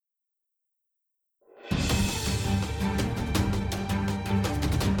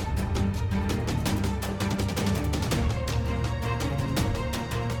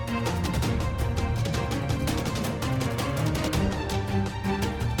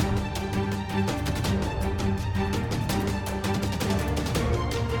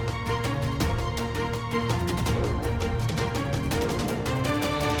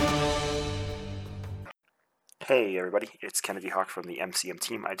Hey everybody, it's Kennedy Hawk from the MCM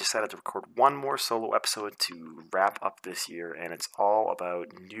team. I decided to record one more solo episode to wrap up this year, and it's all about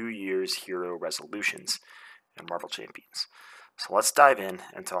New Year's hero resolutions and Marvel Champions. So let's dive in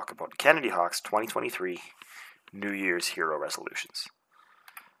and talk about Kennedy Hawk's 2023 New Year's hero resolutions.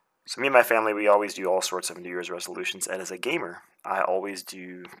 So me and my family, we always do all sorts of New Year's resolutions, and as a gamer, I always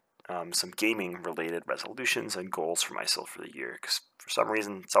do some gaming-related resolutions and goals for myself for the year, because for some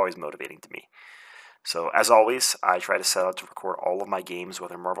reason, it's always motivating to me. So, as always, I try to set out to record all of my games,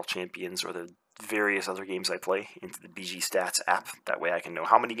 whether Marvel Champions or the various other games I play, into the BG Stats app. That way I can know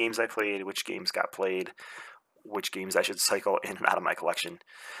how many games I played, which games got played, which games I should cycle in and out of my collection.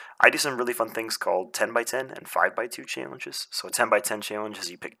 I do some really fun things called 10x10 and 5x2 challenges. So a 10x10 challenge is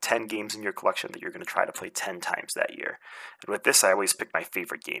you pick 10 games in your collection that you're going to try to play 10 times that year. And with this, I always pick my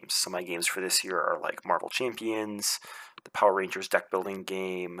favorite games. So my games for this year are like Marvel Champions, the Power Rangers deck building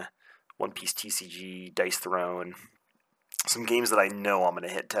game, One Piece TCG, Dice Throne, some games that I know I'm going to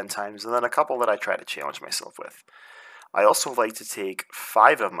hit 10 times, and then a couple that I try to challenge myself with. I also like to take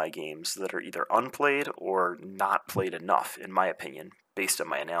 5 of my games that are either unplayed or not played enough, in my opinion, based on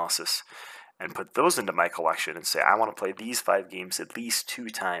my analysis, and put those into my collection and say I want to play these 5 games at least 2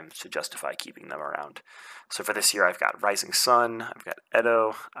 times to justify keeping them around. So for this year, I've got Rising Sun, I've got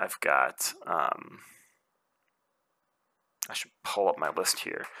Edo, I've got, I should pull up my list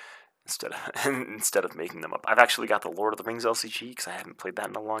here instead of making them up. I've actually got the Lord of the Rings LCG because I haven't played that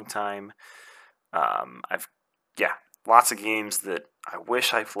in a long time. Lots of games that I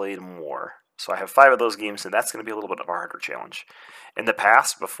wish I played more. So I have 5 of those games, and that's going to be a little bit of a harder challenge. In the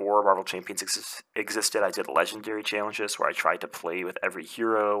past, before Marvel Champions existed, I did legendary challenges where I tried to play with every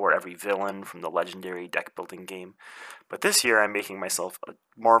hero or every villain from the legendary deck building game. But this year, I'm making myself a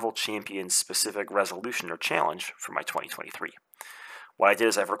Marvel Champions specific resolution or challenge for my 2023. What I did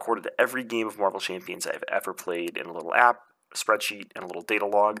is I've recorded every game of Marvel Champions I've ever played in a little app, a spreadsheet, and a little data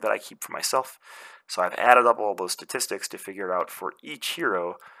log that I keep for myself. So I've added up all those statistics to figure out for each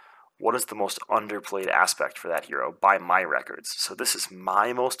hero what is the most underplayed aspect for that hero by my records. So this is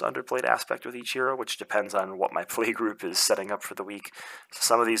my most underplayed aspect with each hero, which depends on what my play group is setting up for the week. So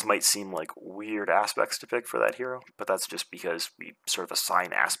some of these might seem like weird aspects to pick for that hero, but that's just because we sort of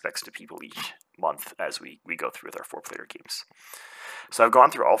assign aspects to people each month as we go through with our 4-player games. So I've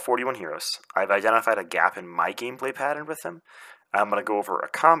gone through all 41 heroes. I've identified a gap in my gameplay pattern with them. I'm going to go over a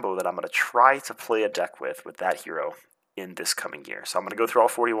combo that I'm going to try to play a deck with that hero in this coming year. So I'm going to go through all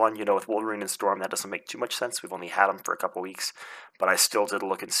 41. With Wolverine and Storm, that doesn't make too much sense. We've only had them for a couple weeks, but I still did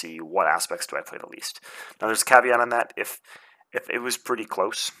look and see what aspects do I play the least. Now there's a caveat on that. If it was pretty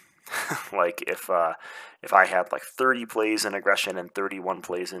close, like if I had like 30 plays in aggression and 31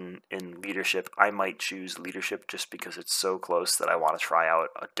 plays in leadership, I might choose leadership just because it's so close that I want to try out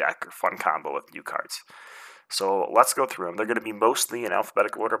a deck or fun combo with new cards. So let's go through them. They're going to be mostly in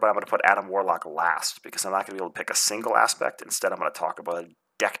alphabetical order, but I'm going to put Adam Warlock last because I'm not going to be able to pick a single aspect. Instead, I'm going to talk about a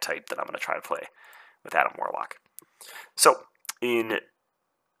deck type that I'm going to try to play with Adam Warlock. So in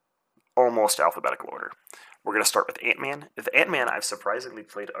almost alphabetical order, we're going to start with Ant-Man. With Ant-Man, I've surprisingly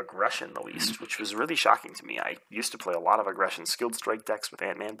played Aggression the least, which was really shocking to me. I used to play a lot of Aggression Skilled Strike decks with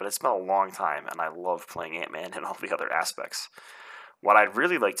Ant-Man, but it's been a long time, and I love playing Ant-Man and all the other aspects. What I'd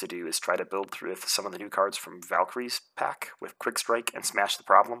really like to do is try to build through some of the new cards from Valkyrie's pack with Quick Strike and Smash the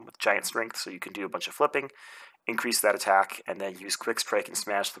Problem with Giant Strength, so you can do a bunch of flipping, increase that attack, and then use Quick Strike and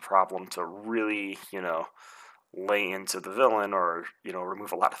Smash the Problem to really, lay into the villain or,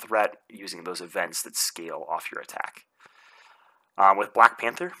 remove a lot of threat using those events that scale off your attack. With Black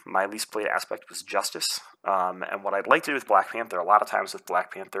Panther, my least played aspect was Justice. And what I'd like to do with Black Panther, a lot of times with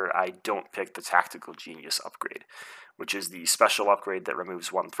Black Panther, I don't pick the Tactical Genius upgrade, which is the special upgrade that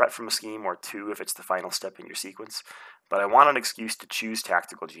removes 1 threat from a scheme, or 2 if it's the final step in your sequence. But I want an excuse to choose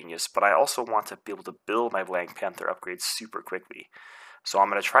Tactical Genius, but I also want to be able to build my Black Panther upgrades super quickly. So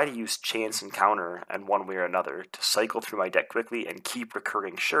I'm going to try to use Chance and Counter in one way or another to cycle through my deck quickly and keep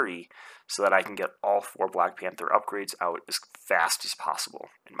recurring Shuri so that I can get all 4 Black Panther upgrades out as fast as possible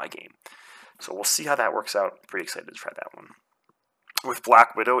in my game. So we'll see how that works out. Pretty excited to try that one. With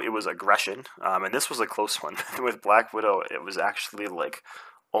Black Widow, it was Aggression, and this was a close one. With Black Widow, it was actually like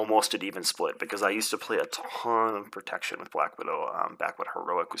almost an even split because I used to play a ton of Protection with Black Widow back when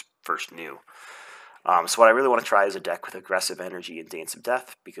Heroic was first new. So what I really want to try is a deck with Aggressive Energy and Dance of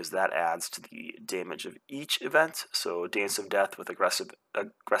Death, because that adds to the damage of each event. So Dance of Death with Aggressive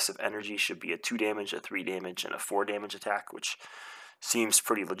Energy should be a 2 damage, a 3 damage, and a 4 damage attack, which seems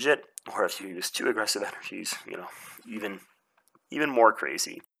pretty legit. Or if you use 2 Aggressive Energies, even more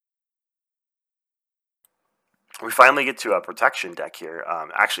crazy. we finally get to a protection deck here.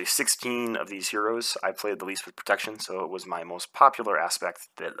 Actually, 16 of these heroes I played the least with protection, so it was my most popular aspect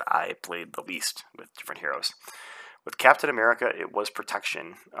that I played the least with different heroes. With Captain America, it was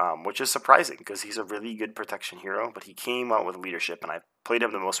protection, which is surprising because he's a really good protection hero, but he came out with leadership, and I played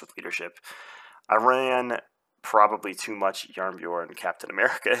him the most with leadership. I ran probably too much Yarnbjorn Captain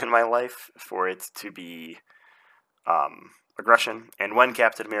America in my life for it to be aggression. And when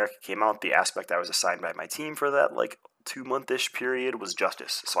Captain America came out, the aspect I was assigned by my team for that 2-month-ish period was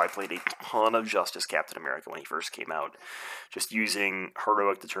Justice. So I played a ton of Justice Captain America when he first came out, just using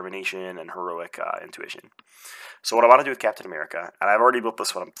heroic determination and heroic intuition. So what I want to do with Captain America, and I've already built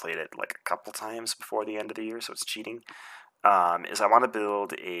this one and played it a couple times before the end of the year, so it's cheating, is I want to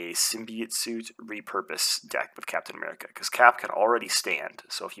build a symbiote suit repurpose deck with Captain America, because Cap can already stand.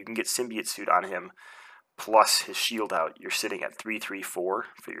 So if you can get symbiote suit on him, plus his shield out, you're sitting at 3-3-4 for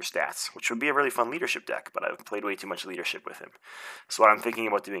your stats, which would be a really fun leadership deck, but I've played way too much leadership with him. So what I'm thinking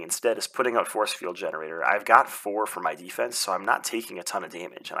about doing instead is putting out Force Field Generator. I've got 4 for my defense, so I'm not taking a ton of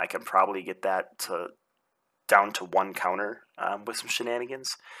damage, and I can probably get that down to 1 counter with some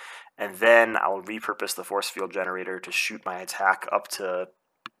shenanigans. And then I'll repurpose the Force Field Generator to shoot my attack up to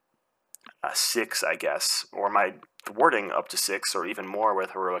 6, I guess, or my thwarting up to 6, or even more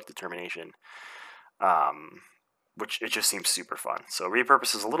with Heroic Determination. Which it just seems super fun. So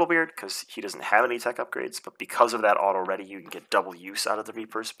repurpose is a little weird because he doesn't have any tech upgrades, but because of that auto ready, you can get double use out of the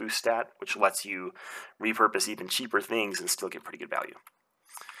repurpose boost stat, which lets you repurpose even cheaper things and still get pretty good value.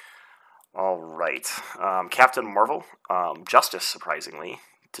 All right, Captain Marvel, Justice, surprisingly.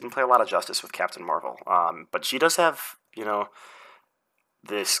 Didn't play a lot of Justice with Captain Marvel, but she does have,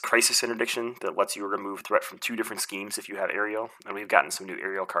 this Crisis Interdiction that lets you remove threat from 2 different schemes if you have Aerial, and we've gotten some new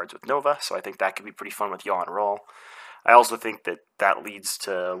Aerial cards with Nova, so I think that could be pretty fun with Yaw and Roll. I also think that leads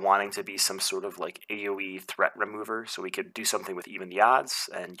to wanting to be some sort of AoE threat remover, so we could do something with Even the Odds,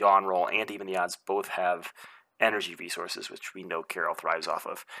 and Yaw and Roll and Even the Odds both have energy resources, which we know Carol thrives off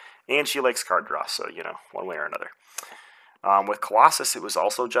of, and she likes card draw, so, one way or another. With Colossus, it was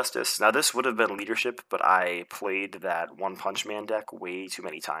also Justice. Now, this would have been leadership, but I played that One Punch Man deck way too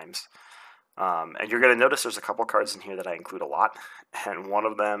many times. And you're going to notice there's a couple cards in here that I include a lot, and one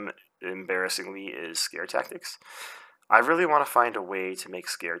of them, embarrassingly, is Scare Tactics. I really want to find a way to make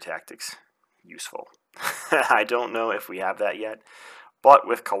Scare Tactics useful. I don't know if we have that yet, but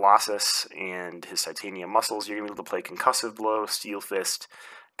with Colossus and his Titanium Muscles, you're going to be able to play Concussive Blow, Steel Fist,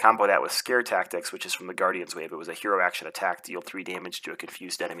 combo that with Scare Tactics, which is from the Guardian's Wave. It was a hero action attack, deal 3 damage to a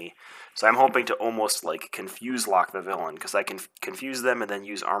confused enemy. So I'm hoping to almost confuse lock the villain, because I can confuse them and then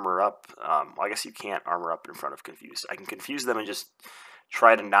use Armor Up. Well, I guess you can't Armor Up in front of confused. I can confuse them and just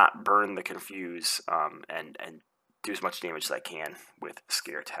try to not burn the confuse and do as much damage as I can with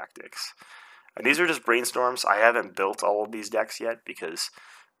Scare Tactics. And these are just brainstorms. I haven't built all of these decks yet because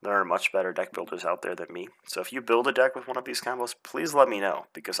there are much better deck builders out there than me. So if you build a deck with one of these combos, please let me know,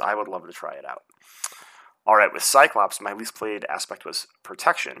 because I would love to try it out. Alright, with Cyclops, my least played aspect was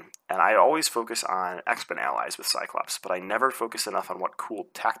Protection, and I always focus on X-Men allies with Cyclops, but I never focus enough on what cool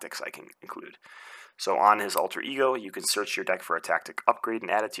tactics I can include. So on his alter ego, you can search your deck for a tactic upgrade and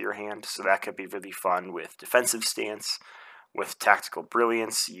add it to your hand, so that could be really fun with Defensive Stance. With Tactical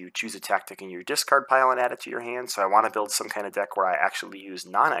Brilliance, you choose a tactic in your discard pile and add it to your hand. So I want to build some kind of deck where I actually use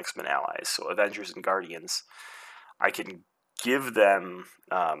non-X-Men allies, so Avengers and Guardians. I can give them,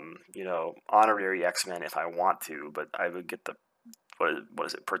 honorary X-Men if I want to, but I would get the,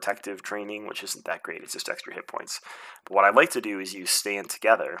 protective training, which isn't that great. It's just extra hit points. But what I'd like to do is use Stand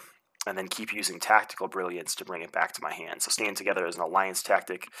Together, and then keep using Tactical Brilliance to bring it back to my hand. So Stand Together is an alliance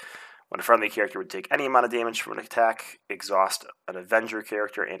tactic. When a friendly character would take any amount of damage from an attack, exhaust an Avenger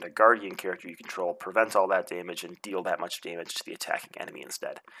character and a Guardian character you control, prevent all that damage, and deal that much damage to the attacking enemy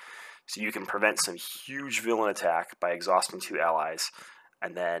instead. So you can prevent some huge villain attack by exhausting 2 allies,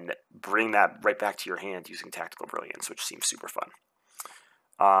 and then bring that right back to your hand using Tactical Brilliance, which seems super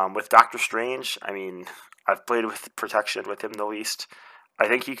fun. With Doctor Strange, I've played with Protection with him the least. I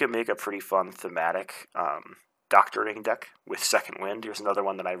think he could make a pretty fun thematic Doctoring deck with Second Wind. Here's another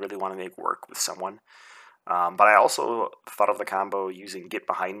one that I really want to make work with someone. But I also thought of the combo using Get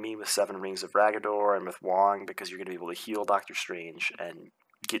Behind Me with 7 Rings of Ragador and with Wong, because you're going to be able to heal Doctor Strange and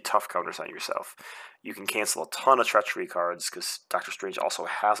get tough counters on yourself. You can cancel a ton of Treachery cards, because Doctor Strange also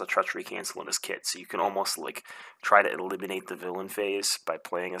has a Treachery cancel in his kit, so you can almost try to eliminate the villain phase by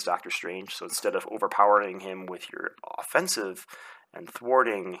playing as Doctor Strange. So instead of overpowering him with your offensive and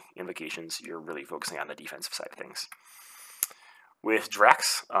thwarting invocations, you're really focusing on the defensive side of things. With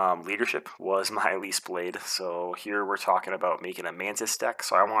Drax, leadership was my least played, so here we're talking about making a Mantis deck.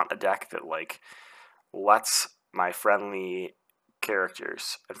 So I want a deck that lets my friendly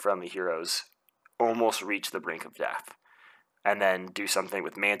characters and friendly heroes almost reach the brink of death. And then do something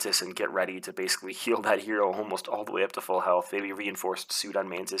with Mantis and get ready to basically heal that hero almost all the way up to full health. Maybe reinforced suit on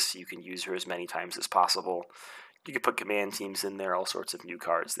Mantis so you can use her as many times as possible. You could put command teams in there, all sorts of new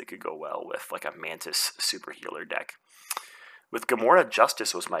cards that could go well with like a Mantis super healer deck. With Gamora,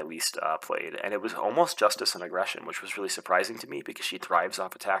 Justice was my least played, and it was almost Justice and Aggression, which was really surprising to me because she thrives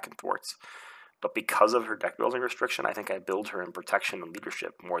off attack and thwarts. But because of her deck building restriction, I think I build her in protection and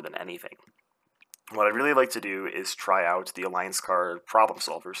leadership more than anything. What I'd really like to do is try out the Alliance card Problem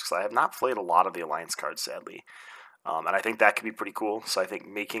Solvers, because I have not played a lot of the Alliance cards, sadly. And I think that could be pretty cool. So I think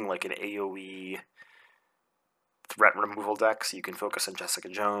making like an AoE threat removal deck so you can focus on Jessica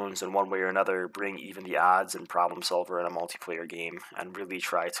Jones and one way or another bring even the odds and Problem Solver in a multiplayer game and really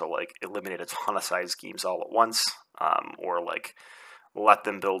try to like eliminate a ton of side schemes all at once, or like let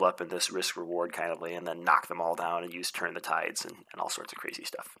them build up in this risk reward kind of way and then knock them all down and use Turn the Tides and all sorts of crazy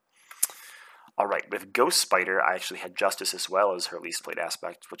stuff. Alright, with Ghost Spider, I actually had Justice as well as her least played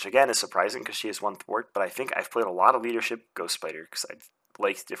aspect, which again is surprising because she has one thwart, but I think I've played a lot of leadership Ghost Spider because I've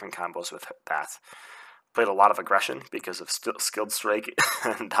liked different combos with that. Played a lot of aggression because of Skilled Strike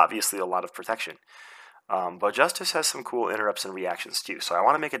and obviously a lot of protection. But Justice has some cool interrupts and reactions too, so I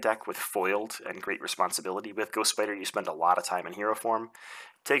want to make a deck with Foiled and Great Responsibility. With Ghost Spider, you spend a lot of time in hero form.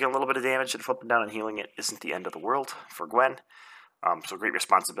 Taking a little bit of damage and flipping down and healing it isn't the end of the world for Gwen. So Great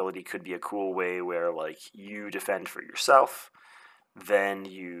Responsibility could be a cool way where like you defend for yourself, then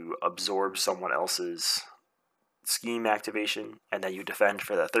you absorb someone else's scheme activation, and then you defend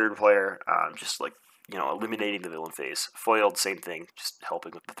for the third player, just like, eliminating the villain phase. Foiled, same thing, just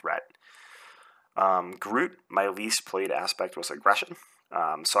helping with the threat. Groot, my least played aspect was aggression.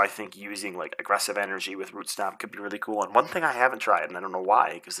 So I think using like aggressive energy with Root Stomp could be really cool. And one thing I haven't tried, and I don't know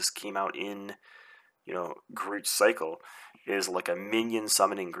why, because this came out in Groot's cycle, is like a minion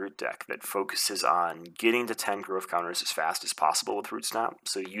summoning Groot deck that focuses on getting to 10 growth counters as fast as possible with Root Stomp.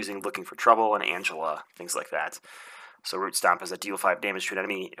 So using Looking for Trouble and Angela, things like that. So Root Stomp is a deal 5 damage to an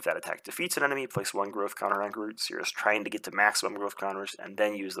enemy. If that attack defeats an enemy, place 1 growth counter on Groot. So you're just trying to get to maximum growth counters and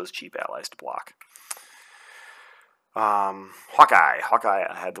then use those cheap allies to block. Hawkeye.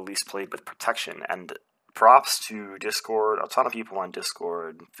 I had the least played with protection, and props to Discord. A ton of people on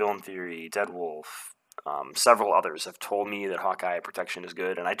Discord, Film Theory, Deadwolf, several others have told me that Hawkeye protection is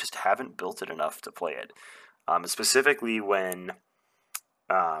good, and I just haven't built it enough to play it. Specifically when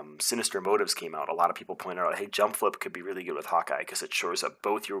Sinister Motives came out, a lot of people pointed out, hey, Jump Flip could be really good with Hawkeye because it shores up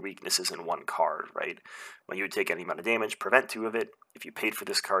both your weaknesses in one card, right? When you would take any amount of damage, prevent 2 of it. If you paid for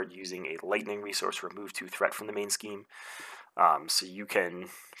this card using a lightning resource, remove 2 threat from the main scheme. So you can,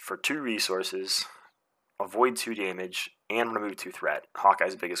 for 2 resources, avoid 2 damage and remove 2 threat.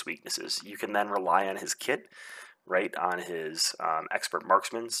 Hawkeye's biggest weaknesses. You can then rely on his kit, right, on his expert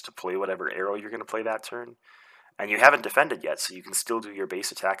marksmans to play whatever arrow you're going to play that turn. And you haven't defended yet, so you can still do your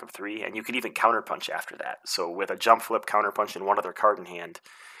base attack of 3, and you can even counterpunch after that. So with a jump flip, counterpunch, and one other card in hand,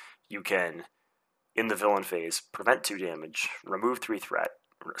 you can, in the villain phase, prevent 2 damage,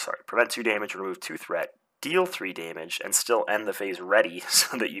 prevent 2 damage, remove 2 threat, deal 3 damage, and still end the phase ready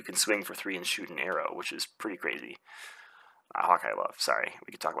so that you can swing for 3 and shoot an arrow, which is pretty crazy. Hawkeye love, sorry,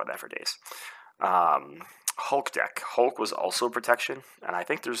 we could talk about that for days. Hulk deck. Hulk was also protection, and I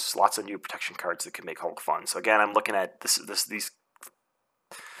think there's lots of new protection cards that can make Hulk fun. So again, I'm looking at these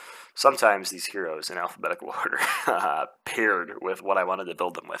sometimes these heroes in alphabetical order paired with what I wanted to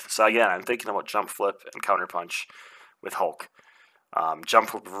build them with. So again, I'm thinking about Jump Flip and Counterpunch with Hulk. Jump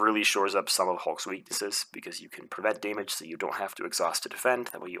Flip really shores up some of Hulk's weaknesses because you can prevent damage so you don't have to exhaust to defend.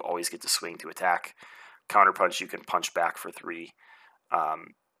 That way you always get to swing to attack. Counterpunch, you can punch back for 3.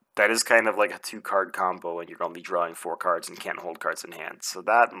 That is kind of like a 2-card combo, and you're only drawing 4 cards and can't hold cards in hand. So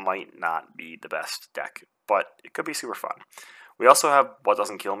that might not be the best deck, but it could be super fun. We also have What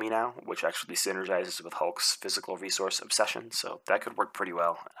Doesn't Kill Me now, which actually synergizes with Hulk's physical resource obsession, so that could work pretty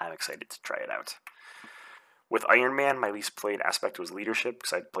well. I'm excited to try it out. With Iron Man, my least played aspect was leadership,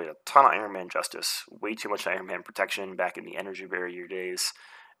 because I played a ton of Iron Man Justice, way too much Iron Man protection back in the Energy Barrier days,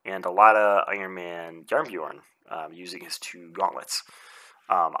 and a lot of Iron Man Yarnbjorn using his 2 gauntlets.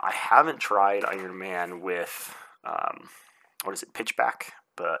 I haven't tried Iron Man with, Pitchback,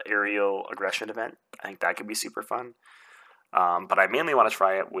 the aerial aggression event. I think that could be super fun. But I mainly want to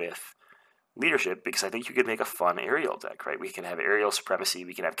try it with leadership because I think you could make a fun aerial deck, right? We can have aerial supremacy.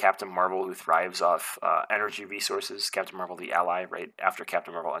 We can have Captain Marvel, who thrives off energy resources. Captain Marvel, the ally, right? After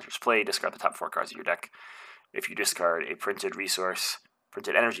Captain Marvel enters play, discard the top 4 cards of your deck. If you discard a printed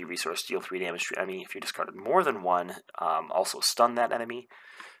energy resource, deal 3 damage to an enemy. If you discarded more than 1, also stun that enemy.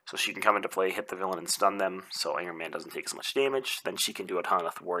 So she can come into play, hit the villain, and stun them, so Iron Man doesn't take as much damage. Then she can do a ton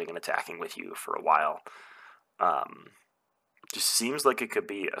of thwarting and attacking with you for a while. Just seems like it could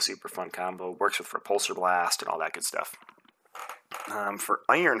be a super fun combo. Works with Repulsor Blast and all that good stuff. For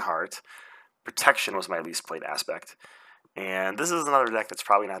Ironheart, Protection was my least played aspect. And this is another deck that's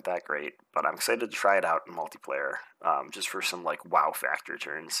probably not that great, but I'm excited to try it out in multiplayer, just for some like wow factor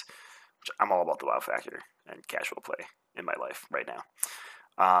turns. Which I'm all about the wow factor and casual play in my life right now.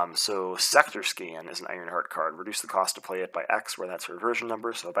 So Sector Scan is an Ironheart card. Reduce the cost to play it by X, where that's her version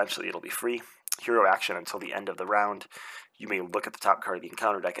number, so eventually it'll be free. Hero action until the end of the round. You may look at the top card of the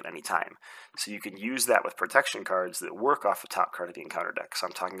encounter deck at any time. So you can use that with protection cards that work off the top card of the encounter deck. So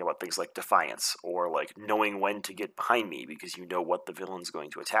I'm talking about things like Defiance, or like knowing when to get behind me because you know what the villain's going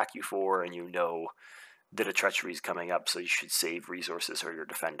to attack you for, and you know that a treachery is coming up, so you should save resources or your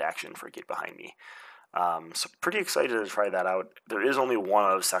defend action for get behind me. So pretty excited to try that out. There is only one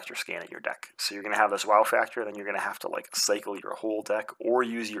of Sector Scan in your deck, so you're going to have this wow factor, then you're going to have to like cycle your whole deck or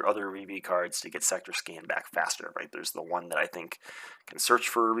use your other ReV cards to get Sector Scan back faster, right? There's the one that I think can search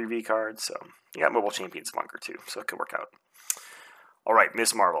for a ReV card, so you got Mobile Champions Bunker too, so it could work out. Alright,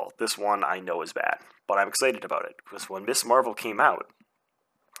 Miss Marvel. This one I know is bad, but I'm excited about it, because when Miss Marvel came out,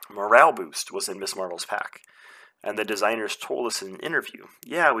 Morale Boost was in Miss Marvel's pack. And the designers told us in an interview,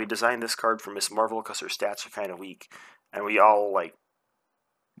 yeah, we designed this card for Miss Marvel because her stats are kind of weak. And we all, like,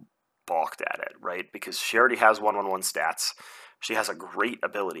 balked at it, right? Because she already has 1/1/1 stats. She has a great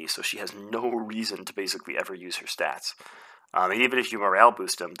ability, so she has no reason to basically ever use her stats. And even if you morale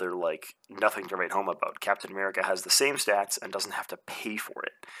boost them, they're, like, nothing to write home about. Captain America has the same stats and doesn't have to pay for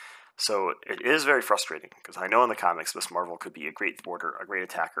it. So it is very frustrating, because I know in the comics Miss Marvel could be a great thwarter, a great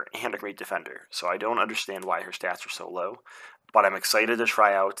attacker, and a great defender. So I don't understand why her stats are so low, but I'm excited to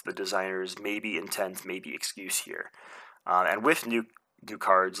try out the designer's maybe intent, maybe excuse here. And with new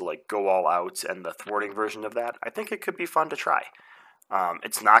cards like Go All Out and the thwarting version of that, I think it could be fun to try.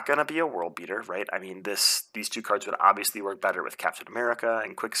 It's not going to be a world beater, right? I mean, these two cards would obviously work better with Captain America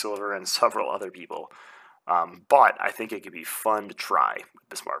and Quicksilver and several other people. But I think it could be fun to try with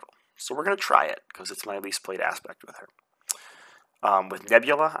Miss Marvel. So we're going to try it, because it's my least played aspect with her. With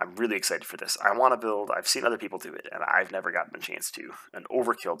Nebula, I'm really excited for this. I want to build, I've seen other people do it, and I've never gotten a chance to, an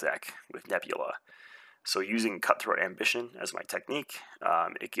overkill deck with Nebula. So using Cutthroat Ambition as my technique,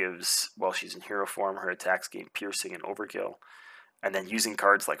 it gives, while she's in hero form, her attacks gain piercing and overkill. And then using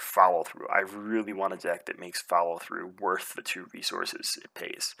cards like Follow Through. I really want a deck that makes Follow Through worth the 2 resources it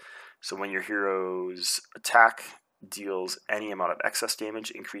pays. So when your heroes attack, deals any amount of excess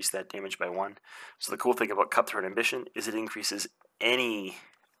damage, increase that damage by 1. So the cool thing about Cutthroat Ambition is it increases any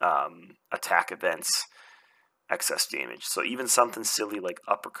attack event's excess damage. So even something silly like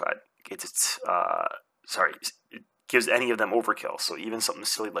Uppercut gets it gives any of them overkill. So even something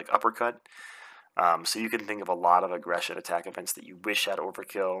silly like Uppercut. So you can think of a lot of aggression attack events that you wish had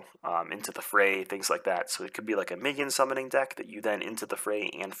overkill, Into the Fray, things like that. So it could be like a minion summoning deck that you then Into the Fray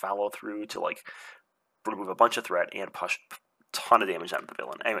and Follow Through to like remove a bunch of threat and push a ton of damage out of the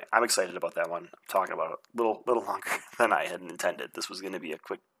villain. Anyway, I'm excited about that one. I'm talking about it a little longer than I had intended. This was going to be a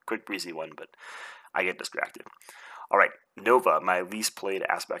quick breezy one, but I get distracted. All right, Nova, my least played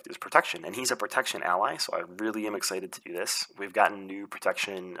aspect is Protection, and he's a Protection ally, so I really am excited to do this. We've gotten new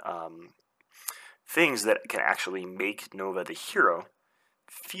Protection things that can actually make Nova the hero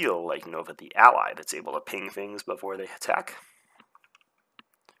feel like Nova the ally that's able to ping things before they attack.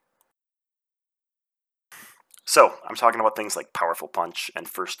 So, I'm talking about things like Powerful Punch and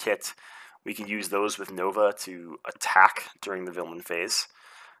First Hit. We can use those with Nova to attack during the villain phase,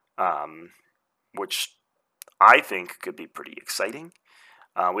 which I think could be pretty exciting.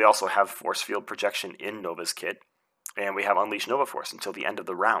 We also have Force Field Projection in Nova's kit, and we have Unleash Nova Force until the end of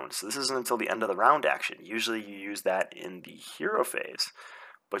the round. So this isn't until the end of the round action. Usually you use that in the hero phase,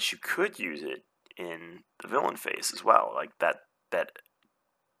 but you could use it in the villain phase as well. Like that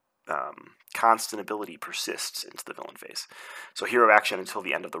constant ability persists into the villain phase. So hero action until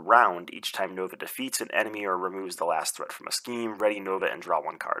the end of the round. Each time Nova defeats an enemy or removes the last threat from a scheme, ready Nova and draw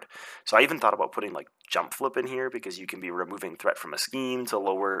 1 card. So I even thought about putting like Jump Flip in here, because you can be removing threat from a scheme to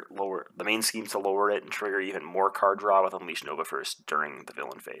lower the main scheme to lower it and trigger even more card draw with Unleash Nova First during the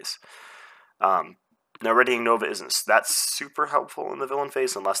villain phase. Now, readying Nova isn't that super helpful in the villain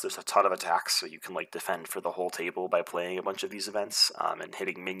phase unless there's a ton of attacks, so you can like defend for the whole table by playing a bunch of these events and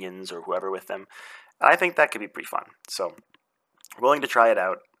hitting minions or whoever with them. And I think that could be pretty fun. So, willing to try it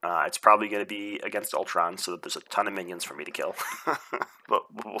out. It's probably going to be against Ultron, so that there's a ton of minions for me to kill. But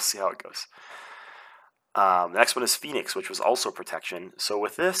we'll see how it goes. The next one is Phoenix, which was also Protection. So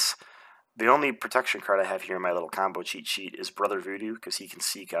with this, The only protection card I have here in my little combo cheat sheet is Brother Voodoo, because he can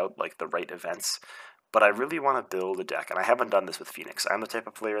seek out like the right events. But I really want to build a deck, and I haven't done this with Phoenix. I'm the type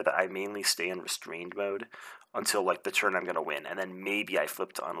of player that I mainly stay in restrained mode until like the turn I'm going to win, and then maybe I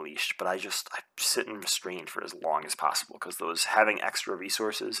flip to Unleashed. But I sit in restrained for as long as possible, because those having extra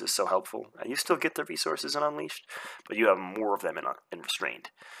resources is so helpful. And you still get the resources in Unleashed, but you have more of them in restrained.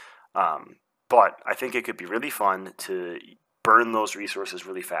 But I think it could be really fun to burn those resources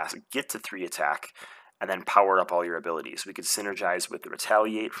really fast, get to 3 attack, and then power up all your abilities. We could synergize with the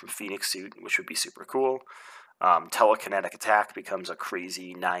Retaliate from Phoenix Suit, which would be super cool. Telekinetic Attack becomes a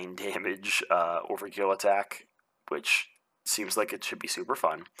crazy 9 damage overkill attack, which seems like it should be super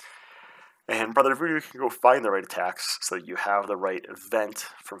fun. And Brother Voodoo can go find the right attacks so that you have the right event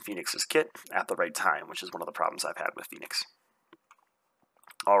from Phoenix's kit at the right time, which is one of the problems I've had with Phoenix.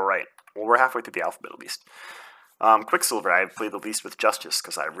 Alright, well, we're halfway through the alphabet at least. Quicksilver, I've played the least with Justice,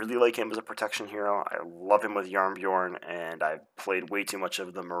 because I really like him as a protection hero. I love him with Yarnbjorn, and I've played way too much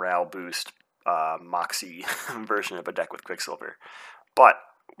of the morale boost Moxie version of a deck with Quicksilver. But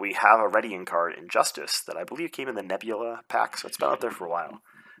we have a Readying card in Justice that I believe came in the Nebula pack, so it's been out there for a while.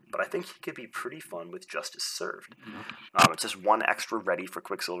 But I think he could be pretty fun with Justice Served. It's just 1 extra ready for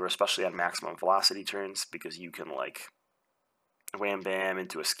Quicksilver, especially on maximum velocity turns, because you can, like, wham bam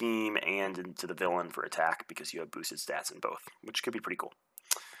into a scheme and into the villain for attack because you have boosted stats in both, which could be pretty cool.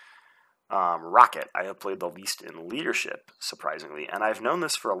 Rocket, I have played the least in Leadership, surprisingly, and I've known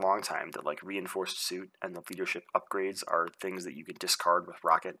this for a long time, that like Reinforced Suit and the Leadership upgrades are things that you can discard with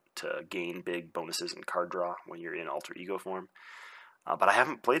Rocket to gain big bonuses in card draw when you're in Alter Ego form. But I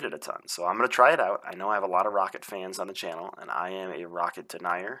haven't played it a ton, so I'm going to try it out. I know I have a lot of Rocket fans on the channel, and I am a Rocket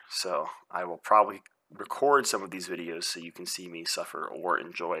denier, so I will probably record some of these videos so you can see me suffer or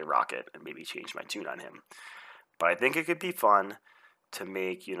enjoy Rocket and maybe change my tune on him. But I think it could be fun to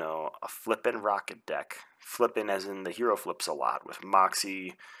make, a flippin' Rocket deck. Flippin' as in the hero flips a lot, with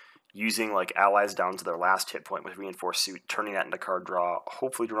Moxie using like allies down to their last hit point with Reinforced Suit, turning that into card draw,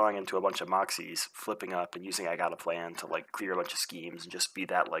 hopefully drawing into a bunch of Moxies, flipping up and using I Got a Plan to like clear a bunch of schemes and just be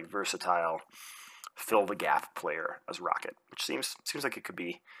that like versatile fill the gap player as Rocket, which seems like it could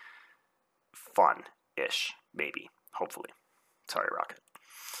be fun-ish, maybe, hopefully. Sorry, Rocket.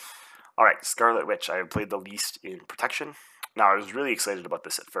 Alright, Scarlet Witch. I have played the least in Protection. Now, I was really excited about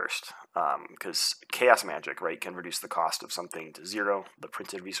this at first, because Chaos Magic, right, can reduce the cost of something to 0, the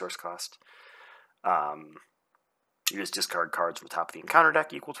printed resource cost. You just discard cards from the top of the encounter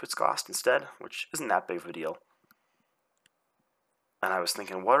deck equal to its cost instead, which isn't that big of a deal. And I was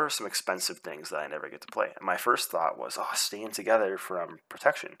thinking, what are some expensive things that I never get to play? And my first thought was, Stand Together from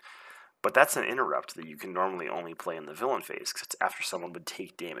Protection. But that's an interrupt that you can normally only play in the villain phase, because it's after someone would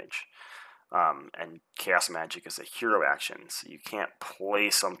take damage. And Chaos Magic is a hero action, so you can't play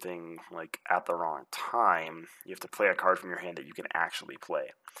something like at the wrong time. You have to play a card from your hand that you can actually play.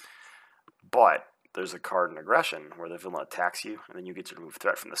 But there's a card in Aggression where the villain attacks you, and then you get to remove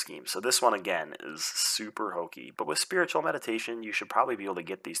threat from the scheme. So this one, again, is super hokey. But with Spiritual Meditation, you should probably be able to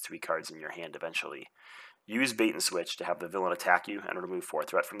get these 3 cards in your hand eventually. Use Bait and Switch to have the villain attack you and remove 4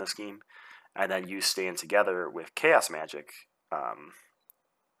 threat from the scheme. And then use Stand Together with Chaos Magic,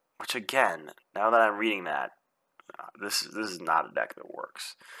 which again, now that I'm reading that, this is not a deck that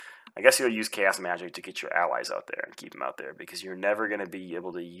works. I guess you'll use Chaos Magic to get your allies out there and keep them out there, because you're never going to be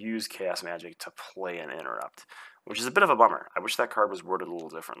able to use Chaos Magic to play an interrupt, which is a bit of a bummer. I wish that card was worded a little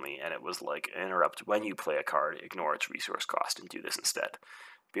differently, and it was like, interrupt when you play a card, ignore its resource cost, and do this instead.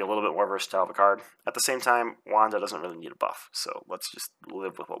 Be a little bit more versatile of a card. At the same time, Wanda doesn't really need a buff, so let's just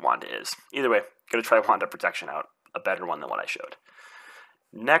live with what Wanda is. Either way, going to try Wanda Protection out, a better one than what I showed.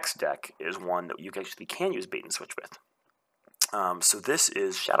 Next deck is one that you actually can use Bait and Switch with. So this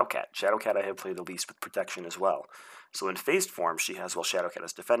is Shadowcat. Shadowcat I have played the least with Protection as well. So in phased form, she has, Shadowcat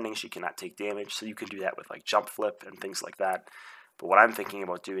is defending, she cannot take damage, so you can do that with like Jump Flip and things like that. But what I'm thinking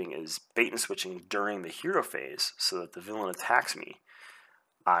about doing is Bait and Switching during the hero phase, so that the villain attacks me.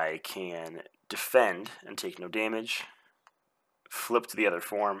 I can defend and take no damage, flip to the other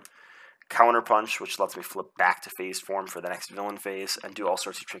form, Counterpunch, which lets me flip back to phase form for the next villain phase, and do all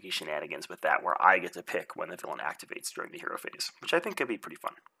sorts of tricky shenanigans with that, where I get to pick when the villain activates during the hero phase, which I think could be pretty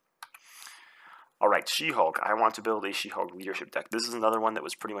fun. Alright, She-Hulk. I want to build a She-Hulk leadership deck. This is another one that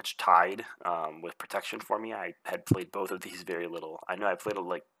was pretty much tied with Protection for me. I had played both of these very little. I know I played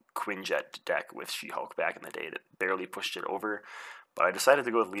a Quinjet deck with She-Hulk back in the day that barely pushed it over, but I decided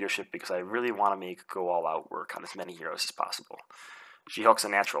to go with leadership because I really want to make go all out work on as many heroes as possible. She-Hulk's a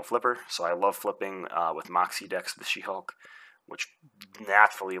natural flipper, so I love flipping with Moxie decks with She-Hulk. which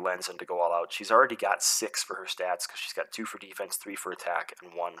naturally lends into Go All Out. She's already got 6 for her stats because she's got 2 for defense, 3 for attack,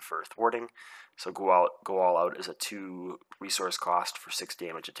 and 1 for thwarting. So Go All Out is a 2 resource cost for 6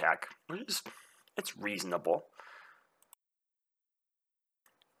 damage attack, which is it's reasonable.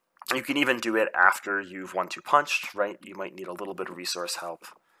 You can even do it after you've 1-2 punched, right? You might need a little bit of resource help,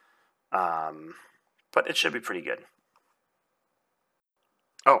 but it should be pretty good.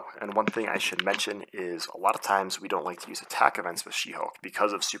 Oh, and one thing I should mention is a lot of times we don't like to use attack events with She-Hulk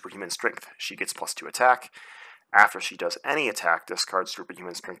because of superhuman strength. She gets +2 attack. After she does any attack, discard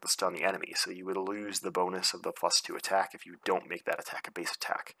superhuman strength to stun the enemy, so you would lose the bonus of the +2 attack if you don't make that attack a base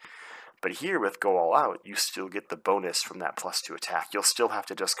attack. But here with Go All Out, you still get the bonus from that +2 attack. You'll still have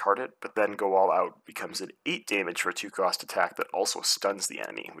to discard it, but then Go All Out becomes an 8 damage for a 2-cost attack that also stuns the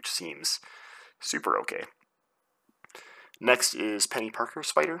enemy, which seems super okay. Next is Penny Parker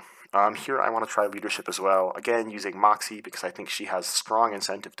Spider. Here I want to try leadership as well. Again, using Moxie because I think she has strong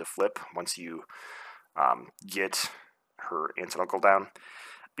incentive to flip once you get her aunt and uncle down.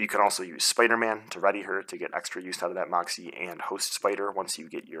 But you can also use Spider-Man to ready her to get extra use out of that Moxie, and Host Spider once you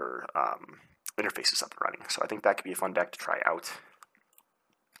get your interfaces up and running. So I think that could be a fun deck to try out.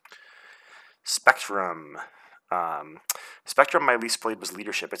 Spectrum. Spectrum, my least played was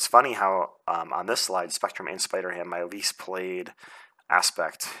leadership. It's funny how on this slide, Spectrum and Spider-Ham, my least played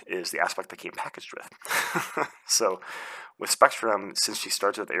aspect is the aspect that came packaged with. So with Spectrum, since she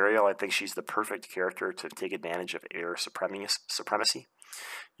starts with Ariel, I think she's the perfect character to take advantage of air supremacy.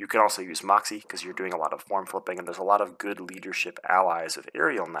 You can also use Moxie because you're doing a lot of form flipping, and there's a lot of good leadership allies of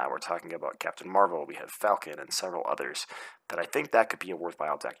Ariel now. We're talking about Captain Marvel, we have Falcon, and several others that I think that could be a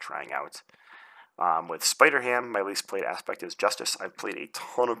worthwhile deck trying out. With Spider-Ham, my least played aspect is Justice. I've played a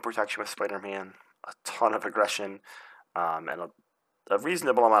ton of protection with Spider-Man, a ton of aggression, and a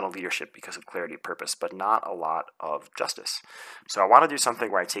reasonable amount of leadership because of clarity of purpose, but not a lot of justice. So I want to do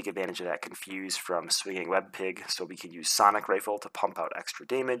something where I take advantage of that confuse from Swinging Web Pig, so we can use Sonic Rifle to pump out extra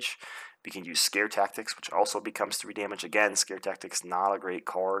damage. We can use Scare Tactics, which also becomes 3 damage. Again, Scare Tactics, not a great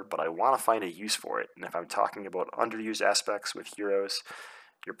card, but I want to find a use for it. And if I'm talking about underused aspects with heroes,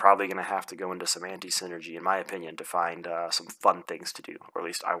 you're probably going to have to go into some anti-synergy, in my opinion, to find some fun things to do, or at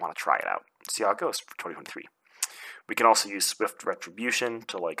least I want to try it out, see how it goes for 2023. We can also use Swift Retribution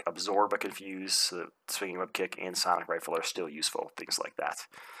to like absorb a confuse, so Swinging Web Kick and Sonic Rifle are still useful, things like that.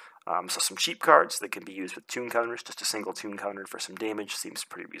 So some cheap cards that can be used with tune counters, just a single tune counter for some damage seems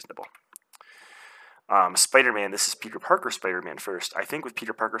pretty reasonable. Spider-Man, this is Peter Parker Spider-Man first. I think with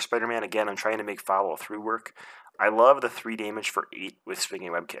Peter Parker Spider-Man, again, I'm trying to make follow-through work. I love the 3 damage for 8 with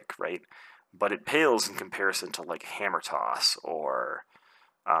Swinging Web Kick, right? But it pales in comparison to like Hammer Toss or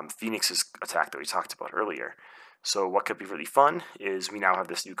Phoenix's attack that we talked about earlier. So what could be really fun is we now have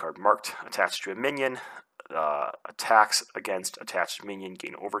this new card marked, attached to a minion. Attacks against attached minion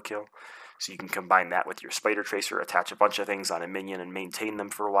gain overkill. So you can combine that with your Spider Tracer, attach a bunch of things on a minion and maintain them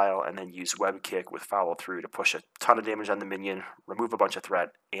for a while, and then use Web Kick with Follow Through to push a ton of damage on the minion, remove a bunch of threat,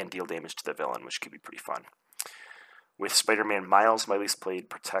 and deal damage to the villain, which could be pretty fun. With Spider-Man Miles, my least played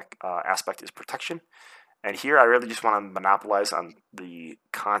aspect is Protection. And here I really just want to monopolize on the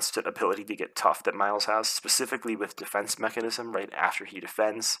constant ability to get tough that Miles has, specifically with Defense Mechanism, right after he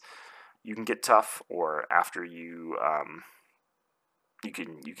defends. You can get tough, or after you you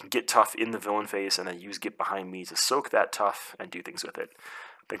can get tough in the villain phase and then use Get Behind Me to soak that tough and do things with it.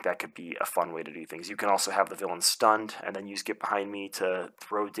 I think that could be a fun way to do things. You can also have the villain stunned and then use Get Behind Me to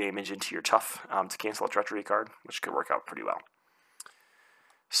throw damage into your tough to cancel a treachery card, which could work out pretty well.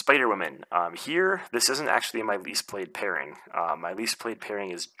 Spider-Woman. Here, this isn't actually my least played pairing. My least played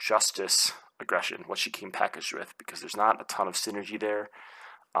pairing is Justice Aggression, what she came packaged with, because there's not a ton of synergy there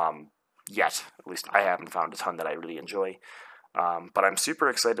yet. At least I haven't found a ton that I really enjoy. But I'm super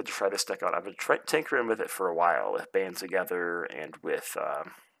excited to try this deck out. I've been tinkering with it for a while, with Band Together and with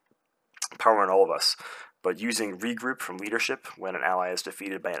Power in All of Us. But using Regroup from Leadership, when an ally is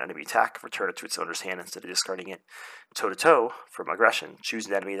defeated by an enemy attack, return it to its owner's hand instead of discarding it. Toe-to-Toe from Aggression, choose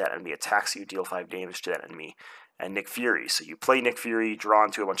an enemy, that enemy attacks you, deal 5 damage to that enemy. And Nick Fury, so you play Nick Fury, draw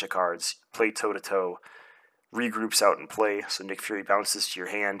into a bunch of cards, play Toe-to-Toe, regroups out in play, so Nick Fury bounces to your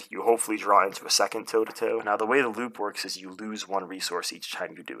hand. You hopefully draw into a second Toe-to-Toe. Now, the way the loop works is you lose 1 resource each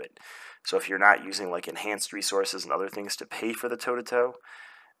time you do it. So if you're not using like enhanced resources and other things to pay for the Toe-to-Toe,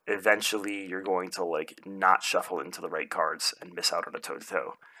 eventually you're going to like not shuffle into the right cards and miss out on a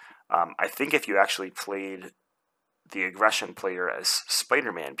Toe-to-Toe. I think if you actually played the Aggression player as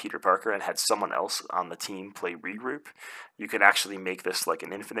Spider-Man Peter Parker and had someone else on the team play Regroup, you could actually make this like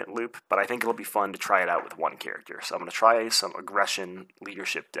an infinite loop, but I think it'll be fun to try it out with one character. So I'm going to try some Aggression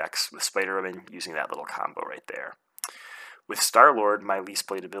leadership decks with Spider-Man using that little combo right there. With Star-Lord, my least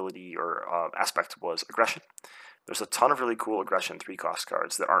played ability or aspect was Aggression. There's a ton of really cool Aggression 3-cost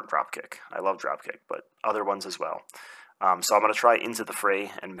cards that aren't Dropkick. I love Dropkick, but other ones as well. So I'm going to try Into the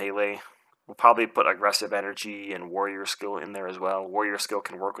Fray and Melee. We'll probably put Aggressive Energy and Warrior Skill in there as well. Warrior Skill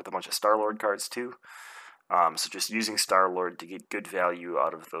can work with a bunch of Star-Lord cards too. So just using Star-Lord to get good value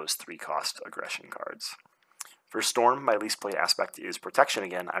out of those 3-cost Aggression cards. For Storm, my least played aspect is Protection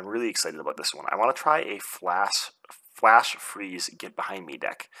again. I'm really excited about this one. I want to try a Flash Freeze Get Behind Me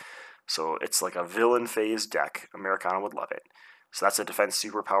deck. So it's like a villain phase deck. Americana would love it. So that's a defense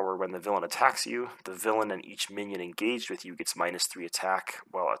superpower. When the villain attacks you, the villain and each minion engaged with you gets -3 attack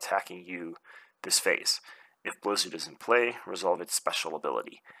while attacking you this phase. If Blizzard is in play, resolve its special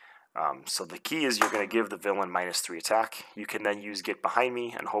ability. So the key is you're going to give the villain -3 attack. You can then use Get Behind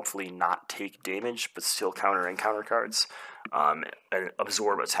Me and hopefully not take damage, but still counter and counter cards, and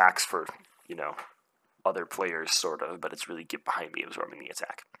absorb attacks for, other players, sort of, but it's really Get Behind Me absorbing the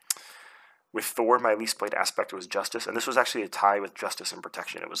attack. With Thor, my least played aspect was Justice, and this was actually a tie with Justice and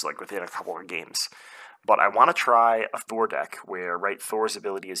Protection. It was like within a couple of games. But I want to try a Thor deck where, Thor's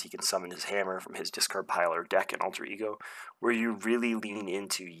ability is he can summon his hammer from his discard pile or deck in Alter Ego, where you really lean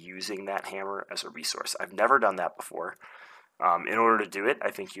into using that hammer as a resource. I've never done that before. In order to do it, I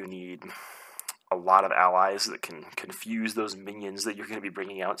think you need a lot of allies that can confuse those minions that you're going to be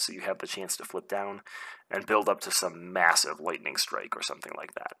bringing out so you have the chance to flip down and build up to some massive lightning strike or something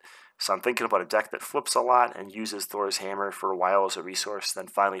like that. So I'm thinking about a deck that flips a lot and uses Thor's hammer for a while as a resource, then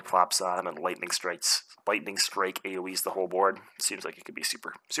finally plops on him and lightning strike AoEs the whole board. Seems like it could be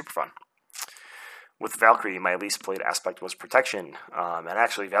super, super fun. With Valkyrie, my least played aspect was Protection, and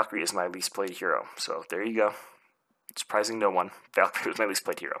actually Valkyrie is my least played hero, so there you go. Surprising no one, Valkyrie was my least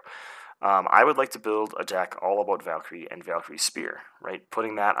played hero. I would like to build a deck all about Valkyrie and Valkyrie's Spear, right?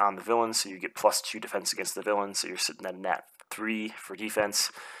 Putting that on the villain so you get +2 defense against the villain, so you're sitting at a net 3 for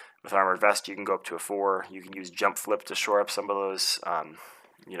defense. With Armored Vest, you can go up to a 4. You can use Jump Flip to shore up some of those,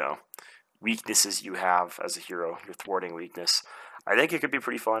 weaknesses you have as a hero, your thwarting weakness. I think it could be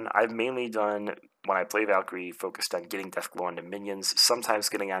pretty fun. I've mainly done, when I play Valkyrie, focused on getting Deathglow onto minions, sometimes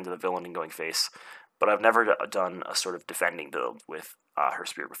getting onto the villain and going face, but I've never done a sort of defending build with her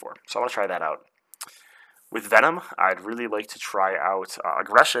Spear before. So I want to try that out. With Venom, I'd really like to try out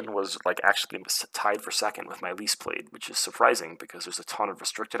Aggression was actually tied for second with my least played, which is surprising because there's a ton of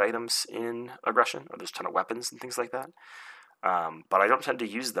restricted items in Aggression, or there's a ton of weapons and things like that. But I don't tend to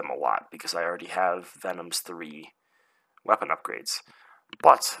use them a lot because I already have Venom's 3 weapon upgrades.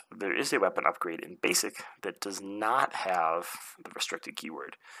 But there is a weapon upgrade in Basic that does not have the restricted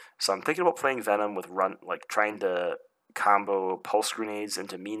keyword. So I'm thinking about playing Venom with trying to combo pulse grenades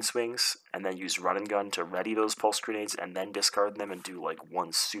into mean swings and then use run and gun to ready those pulse grenades and then discard them and do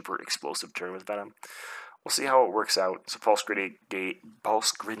one super explosive turn with Venom. We'll see how it works out. So pulse grenade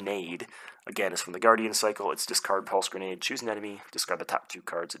again is from the Guardian cycle. It's discard pulse grenade, choose an enemy, discard the top 2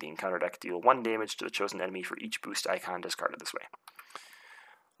 cards of the encounter deck, deal 1 damage to the chosen enemy for each boost icon discarded this way.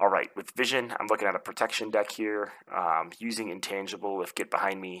 Alright, with Vision, I'm looking at a Protection deck here, using Intangible with Get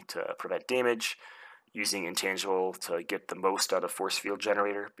Behind Me to prevent damage, using Intangible to get the most out of Force Field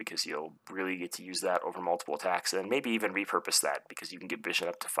Generator, because you'll really get to use that over multiple attacks, and maybe even repurpose that, because you can get Vision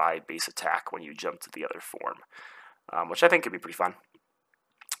up to 5 base attack when you jump to the other form, which I think could be pretty fun.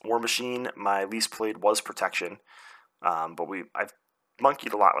 War Machine, my least played was Protection, but I've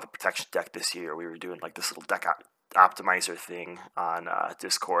monkeyed a lot with a Protection deck this year. We were doing this little deck optimizer thing on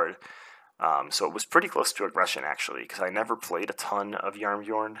Discord, so it was pretty close to Aggression actually, because I never played a ton of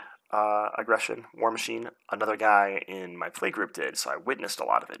Yarnbjorn Aggression War Machine. Another guy in my playgroup did, so I witnessed a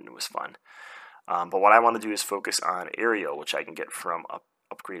lot of it and it was fun. But what I want to do is focus on Aerial, which I can get from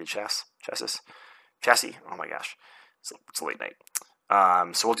upgraded chassis. Oh my gosh, it's a late night.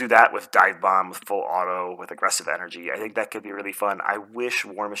 So we'll do that with Dive Bomb, with full auto, with aggressive energy. I think that could be really fun. I wish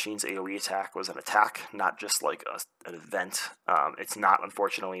War Machine's AoE attack was an attack, not just an event. It's not,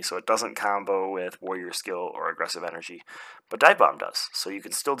 unfortunately, so it doesn't combo with Warrior Skill or aggressive energy. But Dive Bomb does, so you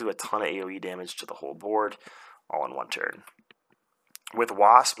can still do a ton of AoE damage to the whole board, all in one turn. With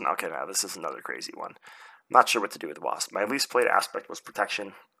Wasp, okay, now this is another crazy one. I'm not sure what to do with Wasp. My least played aspect was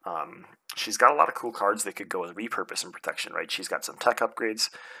Protection. She's got a lot of cool cards that could go with repurpose and Protection, right? She's got some tech upgrades,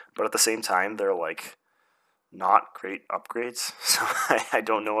 but at the same time, they're not great upgrades. So I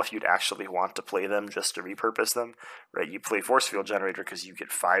don't know if you'd actually want to play them just to repurpose them, right? You play Force Field Generator because you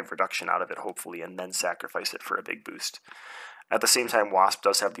get 5 reduction out of it, hopefully, and then sacrifice it for a big boost. At the same time, Wasp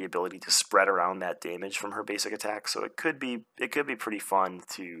does have the ability to spread around that damage from her basic attack, so it could be pretty fun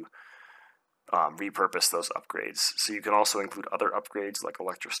to repurpose those upgrades. So you can also include other upgrades like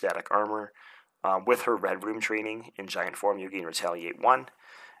electrostatic armor, With her Red Room training in Giant form, you gain Retaliate 1.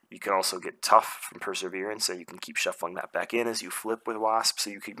 You can also get Tough from Perseverance, so you can keep shuffling that back in as you flip with Wasp. So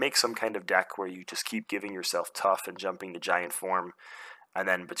you could make some kind of deck where you just keep giving yourself Tough and jumping to Giant form. And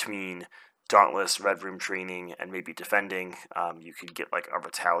then between Dauntless, Red Room training, and maybe defending, you could get like a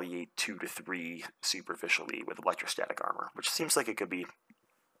Retaliate 2 to 3 superficially with Electrostatic Armor, which seems like it could be a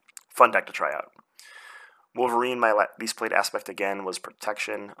fun deck to try out. Wolverine, my least played aspect again, was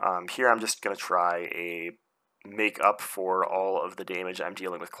Protection. Here I'm just going to try a make up for all of the damage I'm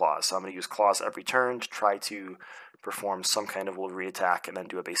dealing with Claws. So I'm going to use Claws every turn to try to perform some kind of Wolverine attack and then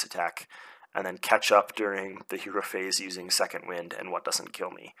do a base attack, and then catch up during the hero phase using Second Wind and What Doesn't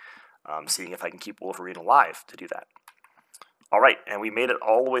Kill Me, seeing if I can keep Wolverine alive to do that. Alright, and we made it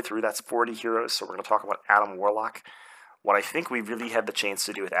all the way through. That's 40 heroes, so we're going to talk about Adam Warlock. What I think we really had the chance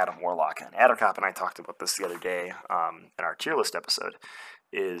to do with Adam Warlock, and Addercop and I talked about this the other day in our tier list episode,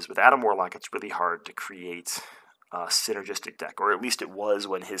 is with Adam Warlock, it's really hard to create a synergistic deck, or at least it was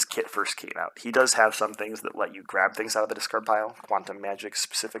when his kit first came out. He does have some things that let you grab things out of the discard pile, Quantum Magic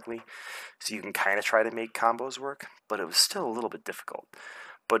specifically, so you can kind of try to make combos work, but it was still a little bit difficult.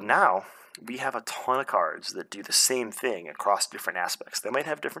 But now, we have a ton of cards that do the same thing across different aspects. They might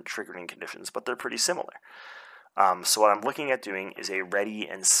have different triggering conditions, but they're pretty similar. So what I'm looking at doing is a ready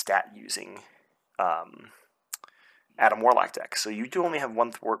and stat using Adam Warlock deck. So you do only have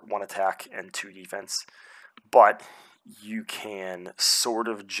 1 thwart, 1 attack, and 2 defense, but you can sort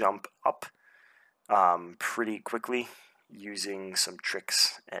of jump up pretty quickly using some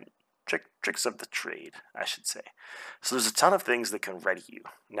tricks and tricks of the trade, I should say. So there's a ton of things that can ready you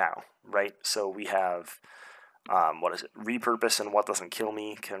now, right? So we have Repurpose and What Doesn't Kill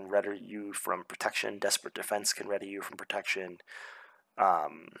Me can ready you from Protection. Desperate Defense can ready you from Protection.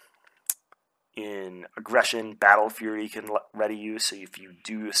 In Aggression, Battle Fury can ready you, so if you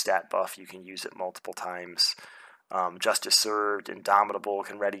do a stat buff, you can use it multiple times. Justice Served, Indomitable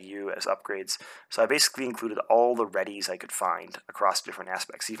can ready you as upgrades. So I basically included all the readies I could find across different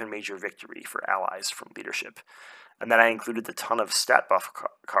aspects, even Major Victory for allies from Leadership. And then I included a ton of stat buff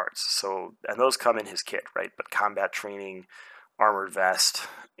cards. So, and those come in his kit, right? But Combat Training, Armored Vest,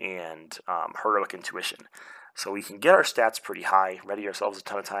 and Heroic Intuition. So we can get our stats pretty high, ready ourselves a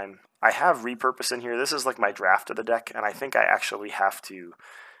ton of time. I have Repurpose in here. This is like my draft of the deck, and I think I actually have to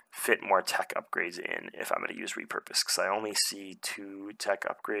fit more tech upgrades in if I'm going to use Repurpose, because I only see 2 tech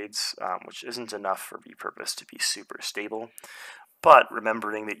upgrades, which isn't enough for Repurpose to be super stable. But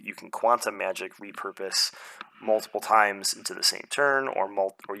remembering that you can Quantum Magic Repurpose multiple times into the same turn,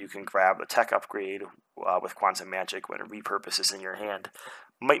 or you can grab a tech upgrade with Quantum Magic when a Repurpose is in your hand,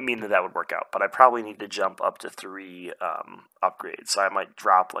 might mean that would work out. But I probably need to jump up to 3 upgrades, so I might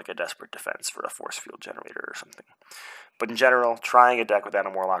drop like a Desperate Defense for a Force Field Generator or something. But in general, trying a deck with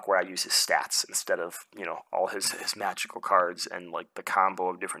Adam Warlock where I use his stats instead of, all his magical cards and like the combo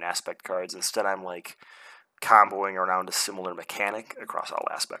of different aspect cards. Instead, I'm like comboing around a similar mechanic across all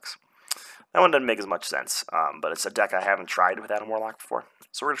aspects. That one doesn't make as much sense, but it's a deck I haven't tried with Adam Warlock before,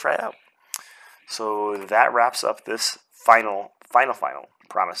 so we're going to try it out. So that wraps up this final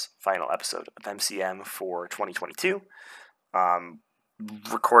episode of MCM for 2022.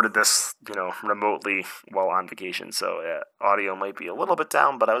 Recorded this, remotely while on vacation, so audio might be a little bit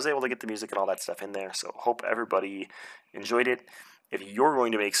down, but I was able to get the music and all that stuff in there, so hope everybody enjoyed it. If you're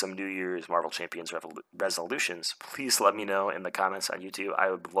going to make some New Year's Marvel Champions resolutions, please let me know in the comments on YouTube. I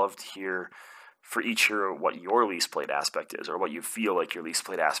would love to hear for each hero what your least played aspect is, or what you feel like your least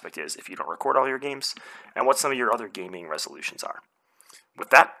played aspect is if you don't record all your games, and what some of your other gaming resolutions are. With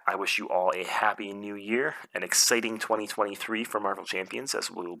that, I wish you all a happy new year, an exciting 2023 for Marvel Champions,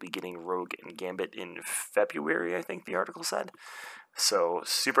 as we will be getting Rogue and Gambit in February, I think the article said. So,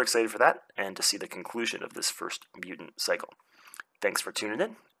 super excited for that, and to see the conclusion of this first mutant cycle. Thanks for tuning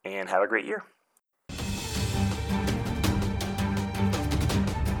in, and have a great year.